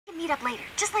meet up later,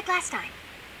 just like last time.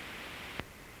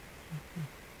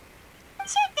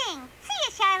 Sure thing. See ya,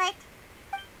 Charlotte.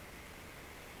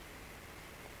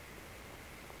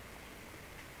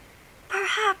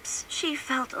 Perhaps she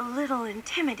felt a little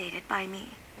intimidated by me.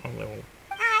 A little.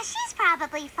 She's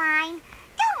probably fine.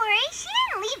 Don't worry, she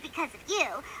didn't leave because of you.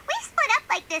 We've split up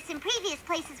like this in previous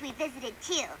places we visited,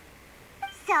 too.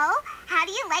 So, how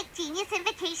do you like Genius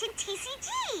Invitation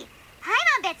TCG?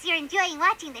 Paimon bets you're enjoying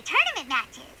watching the tournament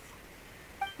matches.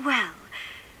 Well,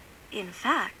 in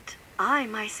fact, I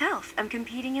myself am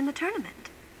competing in the tournament.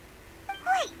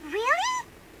 Wait, really?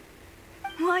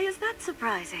 Why is that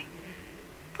surprising?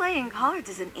 Playing cards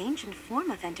is an ancient form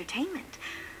of entertainment,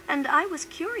 and I was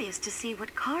curious to see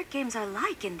what card games are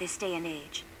like in this day and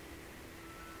age.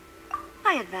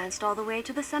 I advanced all the way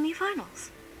to the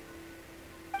semifinals.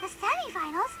 The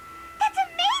semifinals? That's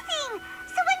amazing!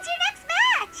 So when's your next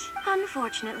match?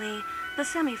 Unfortunately, the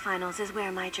semifinals is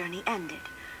where my journey ended.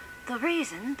 The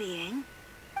reason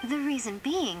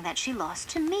being that she lost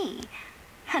to me.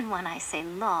 And when I say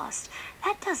lost,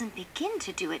 that doesn't begin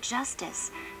to do it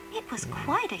justice. It was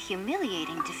quite a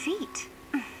humiliating defeat.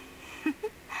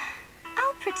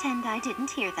 I'll pretend I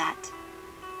didn't hear that.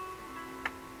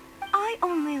 I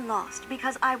only lost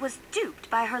because I was duped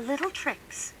by her little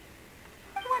tricks.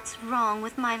 What's wrong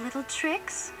with my little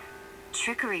tricks?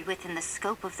 Trickery within the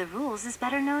scope of the rules is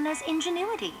better known as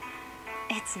ingenuity.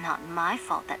 It's not my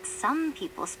fault that some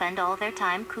people spend all their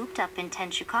time cooped up in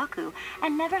Tenshukaku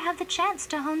and never have the chance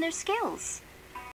to hone their skills.